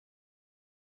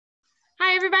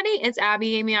Hi, everybody. It's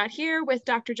Abby Amiot here with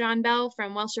Dr. John Bell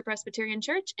from Wellshire Presbyterian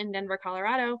Church in Denver,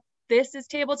 Colorado. This is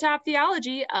Tabletop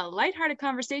Theology, a lighthearted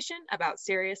conversation about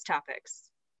serious topics.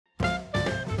 Hi,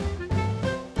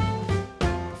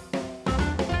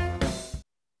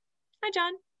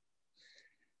 John.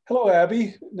 Hello,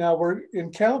 Abby. Now we're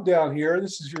in countdown here.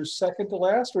 This is your second to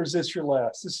last, or is this your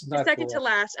last? This is not second to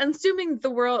last. And assuming the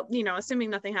world,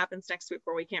 assuming nothing happens next week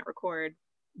where we can't record.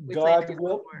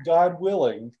 God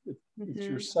willing, it's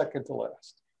your second to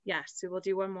last. Yes, we will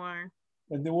do one more.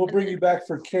 And then we'll bring you back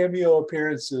for cameo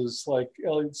appearances like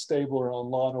Elliot Stabler on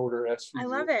Law & Order SVU. I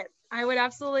love it. I would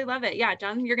absolutely love it. Yeah,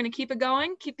 John, you're going to keep it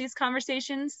going, keep these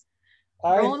conversations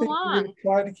rolling along. We're going to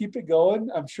try to keep it going.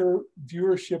 I'm sure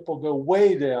viewership will go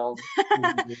way down.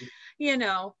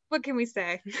 What can we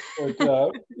say?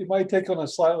 But it might take on a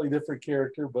slightly different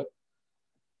character, but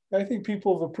I think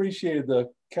people have appreciated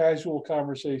the casual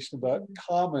conversation about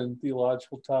common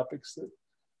theological topics that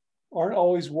aren't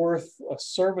always worth a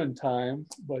sermon time,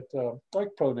 but like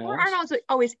pronouns. Or aren't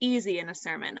always easy in a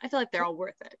sermon. I feel like they're all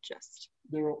worth it. Just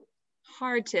they're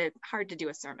hard to do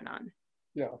a sermon on.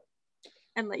 Yeah.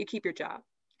 And let you keep your job.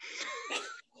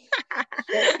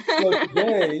 So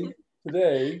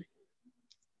today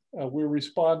we're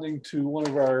responding to one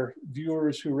of our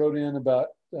viewers who wrote in about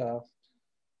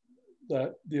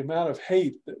the amount of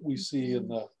hate that we see in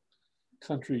the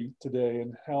country today,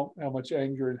 and how much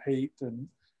anger and hate, and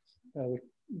the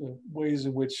ways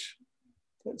in which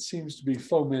that seems to be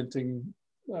fomenting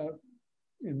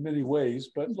in many ways.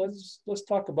 But let's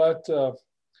talk about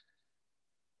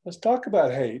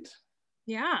hate.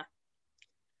 Yeah.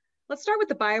 Let's start with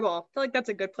the Bible. I feel like that's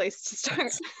a good place to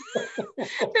start.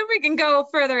 Then we can go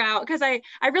further out, because I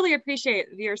really appreciate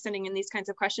viewers sending in these kinds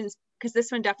of questions, because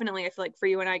this one definitely, I feel like for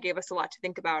you and I, gave us a lot to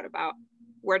think about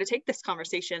where to take this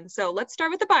conversation. So let's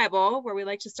start with the Bible, where we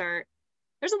like to start.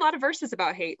 There's a lot of verses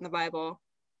about hate in the Bible.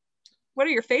 What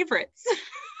are your favorites?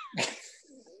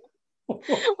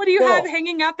 What do you have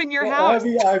hanging up in your house?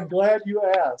 Abby, I'm glad you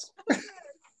asked.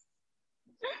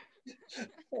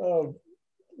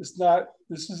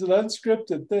 This is an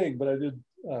unscripted thing, but I did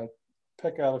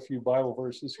peck out a few Bible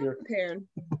verses here.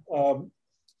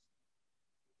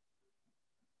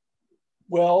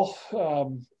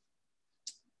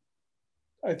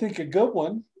 I think a good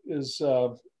one is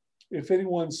if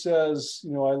anyone says,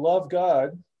 I love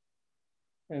God,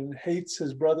 and hates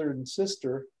his brother and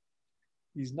sister,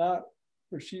 he's not,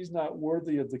 or she's not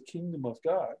worthy of the kingdom of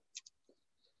God.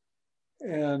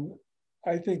 And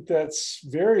I think that's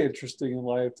very interesting in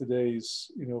light of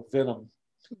today's, venom,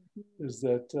 is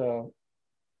that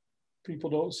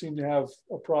people don't seem to have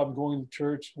a problem going to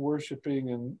church, worshiping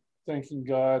and thanking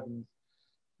God and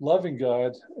loving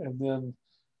God, and then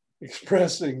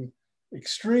expressing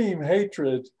extreme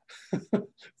hatred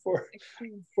for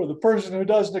the person who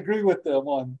doesn't agree with them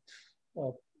on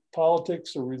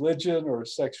politics or religion or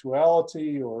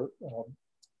sexuality or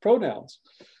pronouns.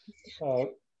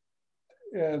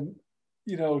 And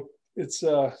it's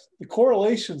the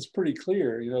correlation's pretty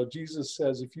clear. Jesus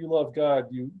says, if you love God,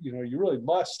 you really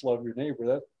must love your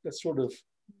neighbor. That's sort of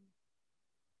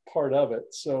part of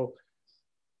it. So,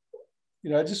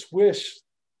 I just wish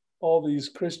all these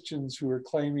Christians who are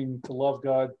claiming to love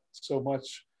God so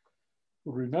much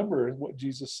would remember what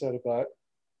Jesus said about,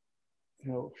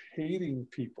 hating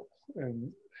people.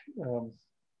 And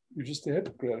you're just a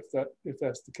hypocrite if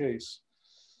that's the case.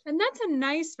 And that's a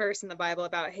nice verse in the Bible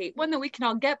about hate, one that we can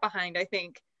all get behind, I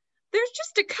think. There's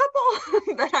just a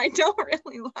couple that I don't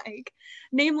really like,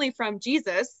 namely from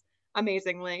Jesus,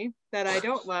 amazingly, that I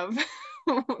don't love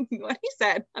what he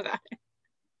said about it.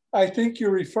 I think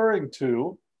you're referring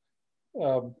to,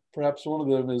 perhaps one of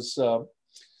them is,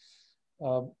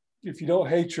 if you don't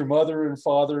hate your mother and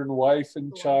father and wife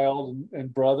and child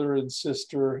and brother and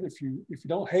sister, if you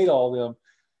don't hate all them,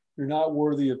 you're not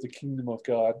worthy of the kingdom of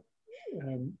God.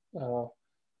 And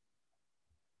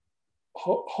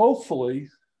hopefully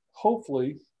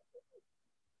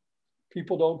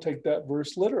people don't take that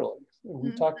verse literally.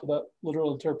 We talked about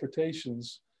literal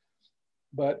interpretations,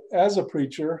 but as a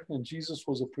preacher, and Jesus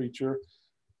was a preacher,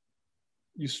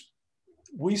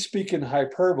 we speak in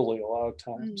hyperbole a lot of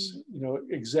times,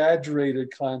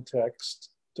 exaggerated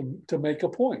context to make a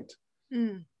point.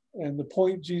 And the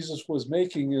point Jesus was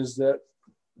making is that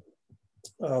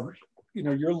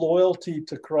your loyalty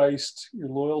to Christ, your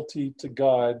loyalty to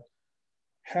God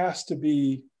has to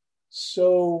be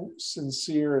so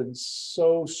sincere and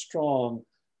so strong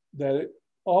that it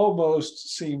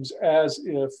almost seems as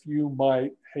if you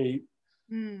might hate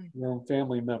your own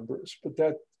family members. But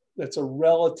that's a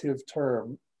relative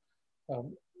term.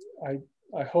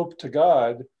 I hope to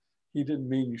God he didn't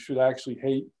mean you should actually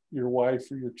hate your wife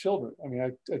or your children. I mean,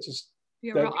 I just, be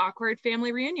a real awkward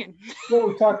family reunion. Well,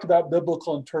 we talked about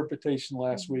biblical interpretation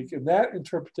last week, and that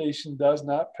interpretation does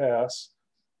not pass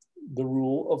the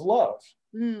rule of love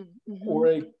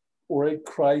or a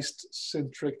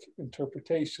Christ-centric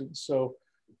interpretation. So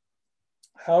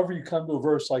however you come to a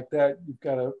verse like that, you've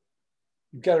got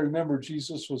to remember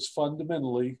Jesus was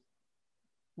fundamentally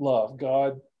love.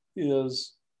 God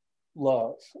is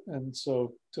love. And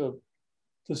so to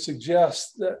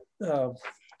suggest that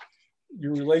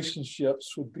your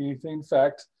relationships would be anything, in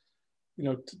fact,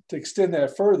 to extend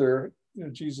that further,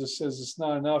 Jesus says it's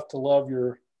not enough to love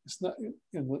it's not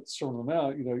in the Sermon on the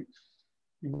Mount, you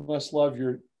must love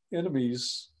your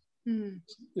enemies.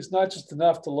 It's not just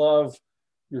enough to love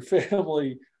your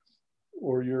family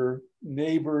or your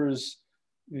neighbors.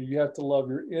 You have to love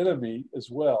your enemy as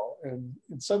well. And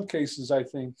in some cases, I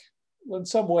think, in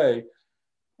some way,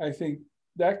 I think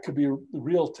that could be the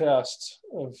real test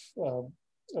of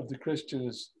the Christian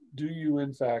is, do you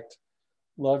in fact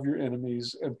love your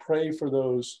enemies and pray for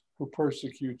those who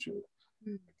persecute you?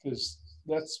 Because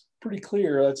that's pretty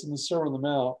clear. That's in the Sermon on the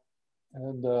Mount,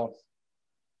 and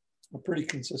a pretty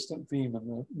consistent theme in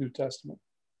the New Testament.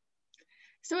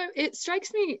 So it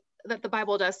strikes me that the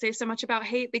Bible does say so much about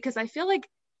hate, because I feel like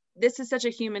this is such a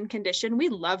human condition. We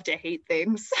love to hate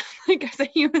things. Like, as a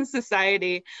human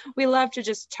society, we love to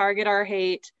just target our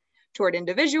hate toward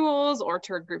individuals or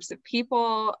toward groups of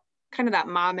people. Kind of that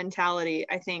mob mentality,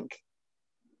 I think,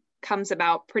 comes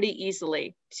about pretty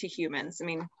easily to humans. I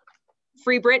mean,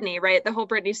 Free Britney, right? The whole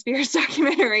Britney Spears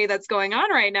documentary that's going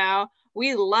on right now.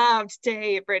 We loved to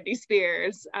hate Britney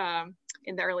Spears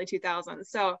in the early 2000s.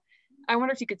 So I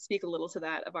wonder if you could speak a little to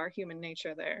that, of our human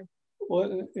nature there.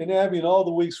 Well, and Abby, in all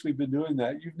the weeks we've been doing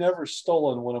that, you've never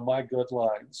stolen one of my good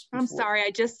lines before. I'm sorry, I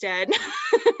just did.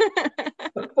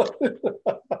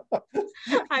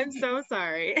 I'm so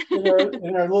sorry.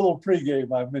 in our little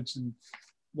pregame, I mentioned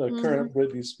the current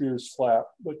Britney Spears flap.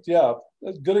 But yeah,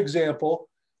 a good example.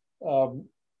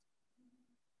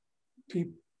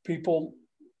 People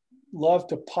love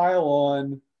to pile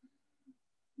on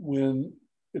when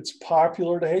it's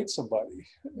popular to hate somebody.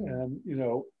 And,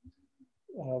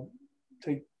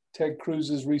 take Ted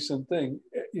Cruz's recent thing,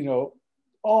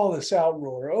 all this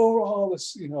outroar, all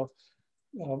this,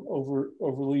 over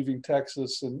leaving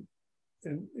Texas, and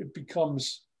it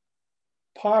becomes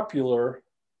popular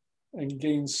and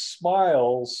gains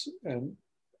smiles and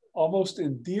almost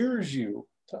endears you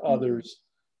to others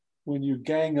when you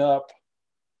gang up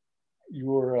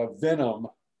your venom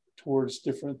towards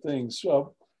different things.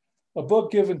 So a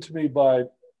book given to me by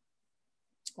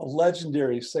a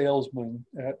legendary salesman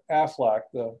at Aflac,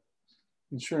 the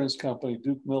insurance company,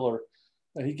 Duke Miller.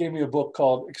 He gave me a book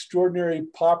called Extraordinary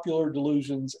Popular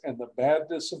Delusions and the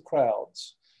Madness of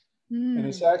Crowds. And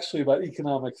it's actually about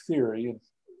economic theory. And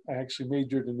I actually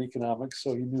majored in economics,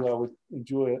 so he knew I would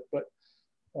enjoy it. But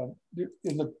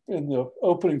in the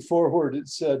opening foreword, it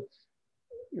said,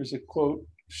 there's a quote,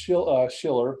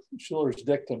 Schiller's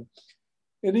dictum: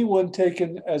 anyone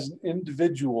taken as an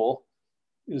individual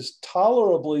is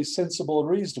tolerably sensible and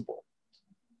reasonable.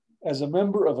 As a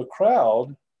member of a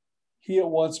crowd, he at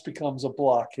once becomes a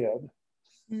blockhead.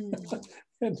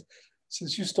 And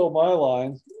since you stole my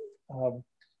line,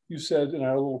 you said in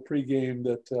our little pregame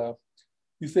that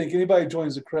you think anybody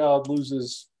joins the crowd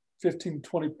loses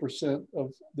 15-20%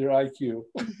 of their IQ.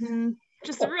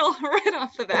 Just real right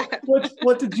off the bat.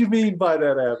 What did you mean by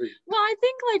that, Abby? Well, I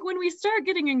think like when we start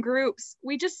getting in groups,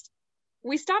 we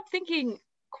stop thinking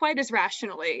quite as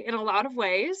rationally in a lot of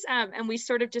ways, and we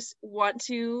sort of just want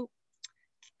to.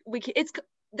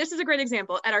 This is a great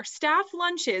example. At our staff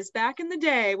lunches back in the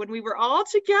day, when we were all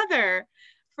together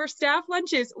for staff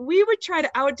lunches, we would try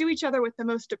to outdo each other with the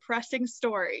most depressing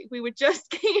story. We would just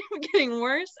keep getting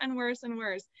worse and worse and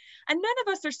worse. And none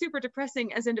of us are super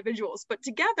depressing as individuals, but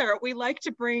together we like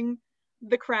to bring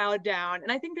the crowd down.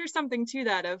 And I think there's something to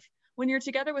that, of when you're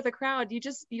together with a crowd,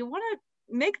 you want to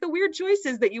make the weird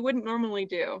choices that you wouldn't normally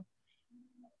do.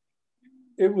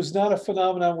 It was not a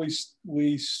phenomenon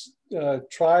we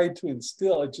tried to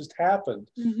instill. It just happened.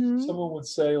 Someone would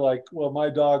say like, well, my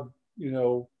dog,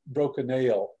 broke a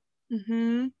nail.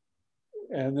 And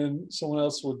then someone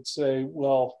else would say,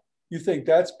 well, you think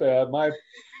that's bad. My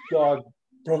dog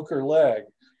broke her leg.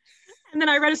 And then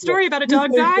I read a story about a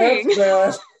dog dying.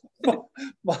 That's bad.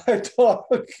 My dog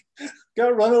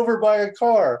got run over by a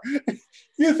car.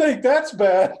 You think that's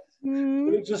bad.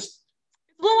 It just,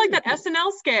 a little like that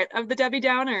SNL skit of the Debbie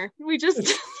Downer. We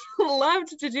just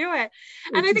loved to do it.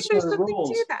 And I think there's something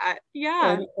to that.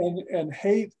 Yeah. And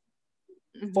hate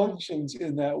functions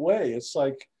in that way. It's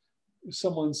like if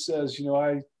someone says,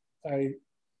 I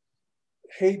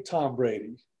hate Tom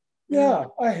Brady. Yeah,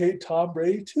 I hate Tom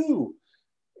Brady too.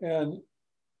 And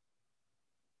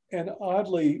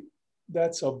oddly,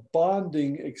 that's a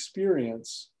bonding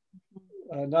experience.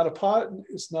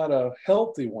 It's not a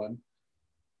healthy one,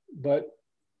 but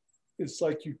it's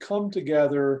like you come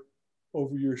together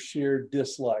over your shared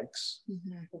dislikes,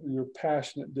 over your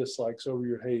passionate dislikes, over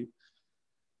your hate.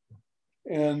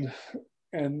 And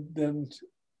then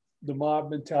the mob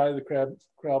mentality, the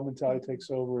crowd mentality takes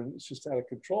over, and it's just out of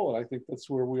control. And I think that's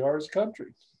where we are as a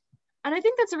country. And I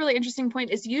think that's a really interesting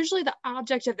point, is usually the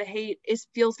object of the hate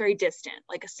feels very distant,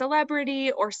 like a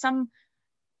celebrity or some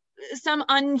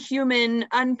unhuman,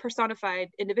 unpersonified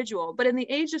individual. But in the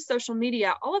age of social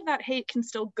media, all of that hate can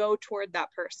still go toward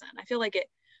that person. I feel like it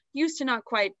used to not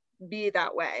quite be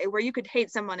that way, where you could hate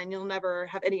someone and you'll never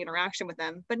have any interaction with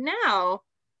them. But now,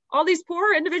 all these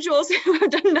poor individuals who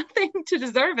have done nothing to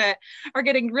deserve it are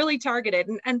getting really targeted.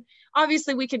 And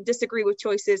obviously we can disagree with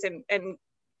choices and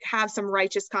have some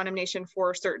righteous condemnation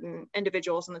for certain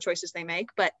individuals and the choices they make.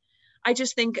 But I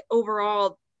just think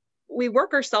overall, we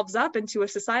work ourselves up into a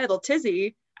societal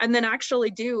tizzy and then actually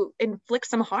do inflict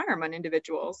some harm on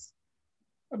individuals.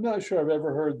 I'm not sure I've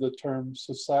ever heard the term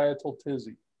societal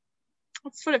tizzy.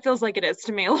 That's what it feels like it is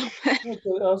to me a little bit. It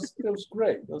was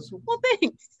great. Well,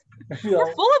 thanks.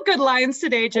 We're full of good lines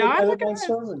today, John. I had my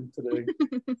sermon today.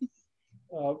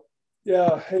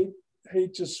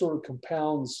 Hate just sort of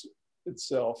compounds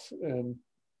itself. And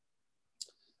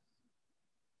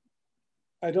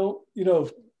I don't,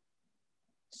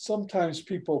 sometimes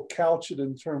people couch it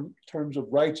in terms of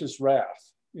righteous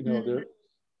wrath,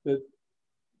 that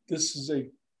this is a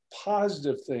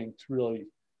positive thing to really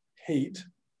hate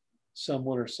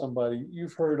someone or somebody.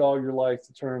 You've heard all your life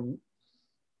the term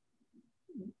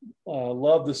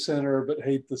love the sinner but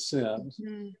hate the sin.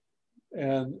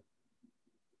 And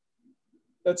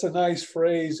that's a nice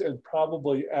phrase and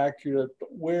probably accurate, but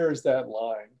where is that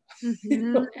line?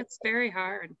 It's very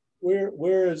hard. Where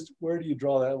do you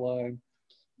draw that line?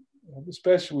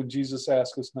 Especially when Jesus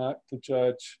asks us not to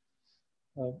judge,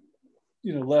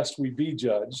 lest we be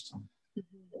judged.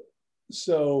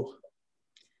 So,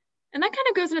 and that kind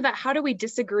of goes into that, how do we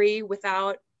disagree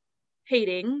without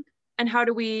hating, and how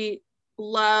do we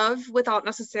love without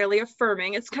necessarily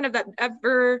affirming? It's kind of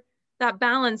that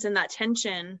balance and that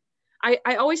tension.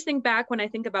 I always think back when I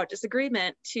think about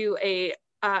disagreement to a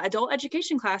adult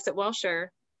education class at Welsher,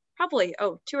 probably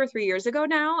 2 or 3 years ago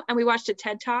now, and we watched a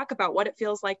TED Talk about what it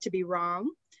feels like to be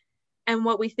wrong and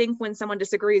what we think when someone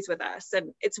disagrees with us.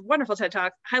 And it's a wonderful TED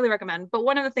Talk, highly recommend. But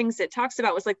one of the things it talks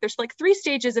about was there's 3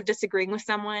 stages of disagreeing with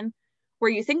someone,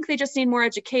 where you think they just need more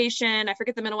education. I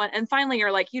forget the middle one. And finally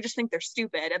you're you just think they're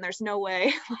stupid and there's no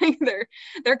way,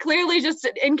 they're clearly just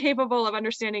incapable of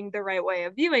understanding the right way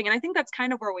of viewing. And I think that's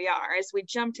kind of where we are as we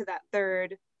jump to that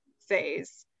 3rd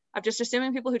phase of just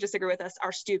assuming people who disagree with us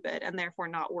are stupid and therefore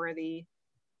not worthy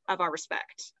of our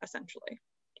respect, essentially.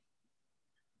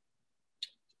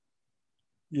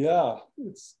 Yeah,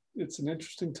 it's an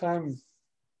interesting time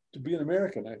to be an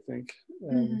American, I think.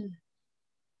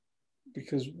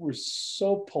 Because we're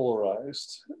so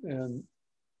polarized, and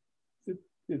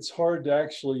it's hard to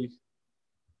actually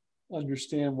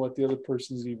understand what the other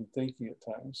person is even thinking at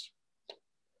times.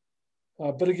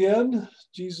 But again,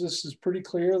 Jesus is pretty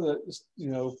clear that,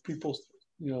 people,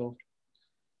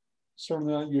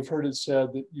 certainly you've heard it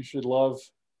said that you should love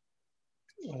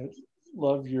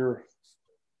your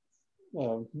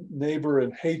neighbor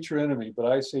and hate your enemy. But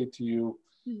I say to you,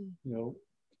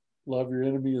 love your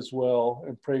enemy as well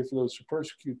and pray for those who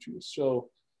persecute you. So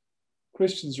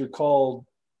Christians are called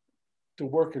to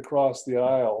work across the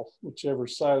aisle, whichever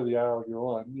side of the aisle you're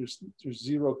on. There's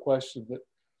zero question that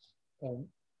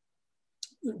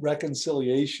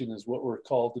reconciliation is what we're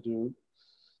called to do.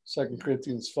 2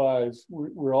 Corinthians 5,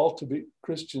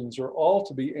 Christians are all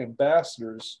to be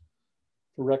ambassadors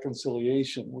for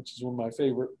reconciliation, which is one of my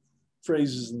favorite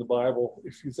phrases in the Bible.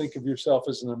 If you think of yourself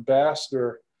as an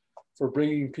ambassador for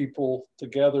bringing people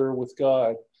together with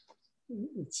God,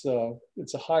 it's a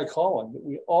high calling that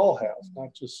we all have,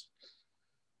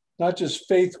 not just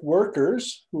faith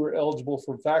workers who are eligible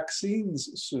for vaccines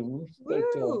soon,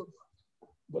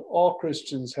 but all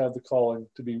Christians have the calling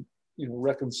to be,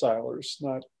 reconcilers,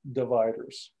 not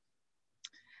dividers.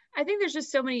 I think there's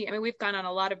just so many. We've gone on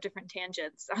a lot of different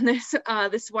tangents on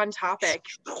this one topic,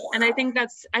 and I think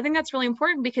that's really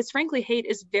important because, frankly, hate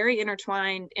is very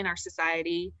intertwined in our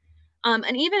society,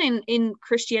 and even in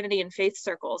Christianity and faith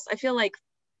circles. I feel like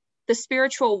the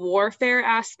spiritual warfare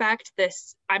aspect,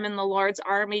 this "I'm in the Lord's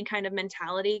army" kind of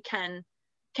mentality, can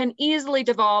easily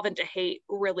devolve into hate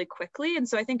really quickly. And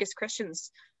so I think as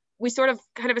Christians, we sort of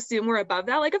kind of assume we're above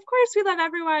that. Like, of course we love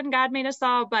everyone, God made us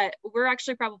all, but we're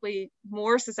actually probably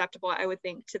more susceptible, I would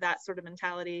think, to that sort of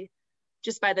mentality,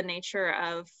 just by the nature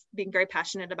of being very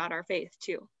passionate about our faith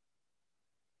too.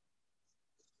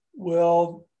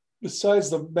 Well,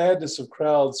 besides the madness of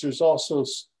crowds, there's also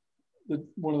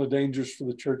one of the dangers for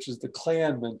the church is the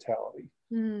clan mentality.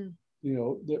 You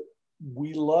know, that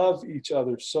we love each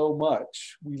other so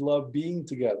much. We love being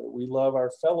together. We love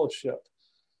our fellowship,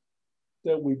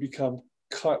 that we become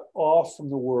cut off from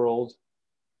the world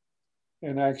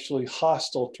and actually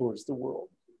hostile towards the world.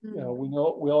 You know, we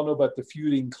all know about the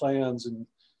feuding clans and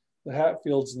the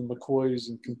Hatfields and the McCoys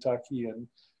in Kentucky, and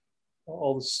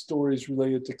all the stories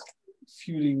related to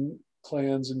feuding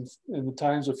clans and the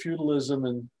times of feudalism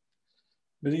in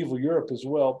medieval Europe as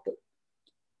well. But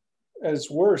at its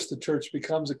worst, the church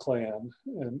becomes a clan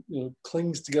and, you know,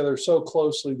 clings together so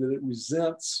closely that it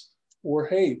resents or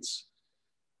hates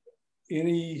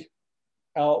any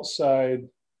outside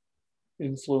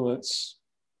influence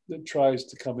that tries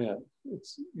to come in.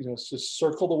 It's, you know, it's just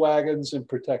circle the wagons and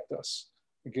protect us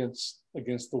against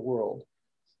the world.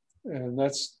 And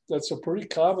that's a pretty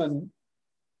common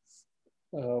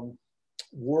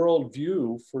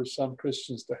worldview for some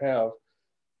Christians to have,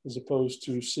 as opposed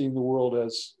to seeing the world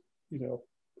as, you know,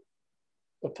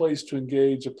 a place to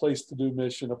engage, a place to do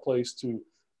mission, a place to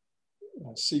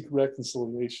seek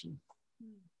reconciliation.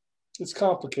 It's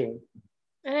complicated.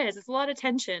 It is. It's a lot of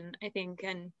tension, I think,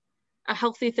 and a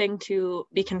healthy thing to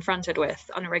be confronted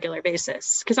with on a regular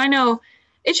basis. Because I know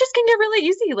it just can get really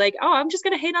easy. Like, oh, I'm just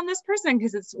going to hate on this person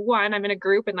because it's one, I'm in a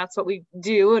group and that's what we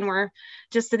do. And we're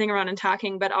just sitting around and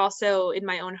talking, but also in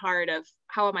my own heart of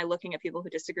how am I looking at people who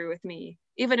disagree with me?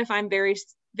 Even if I'm very,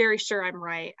 very sure I'm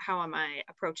right, how am I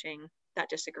approaching that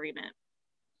disagreement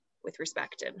with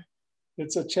respect? And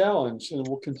it's a challenge, and it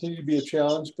will continue to be a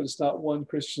challenge, but it's not one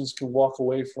Christians can walk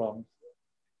away from,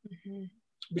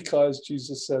 because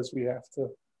Jesus says we have to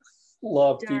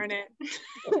love Darn people.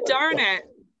 it. Darn it.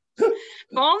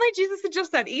 If only Jesus had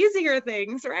just said easier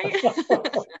things, right?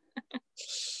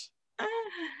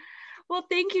 Well,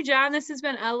 thank you, John. This has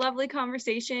been a lovely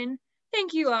conversation.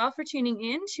 Thank you all for tuning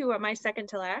in to my second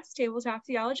to last Tabletop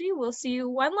Theology. We'll see you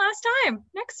one last time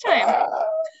next time.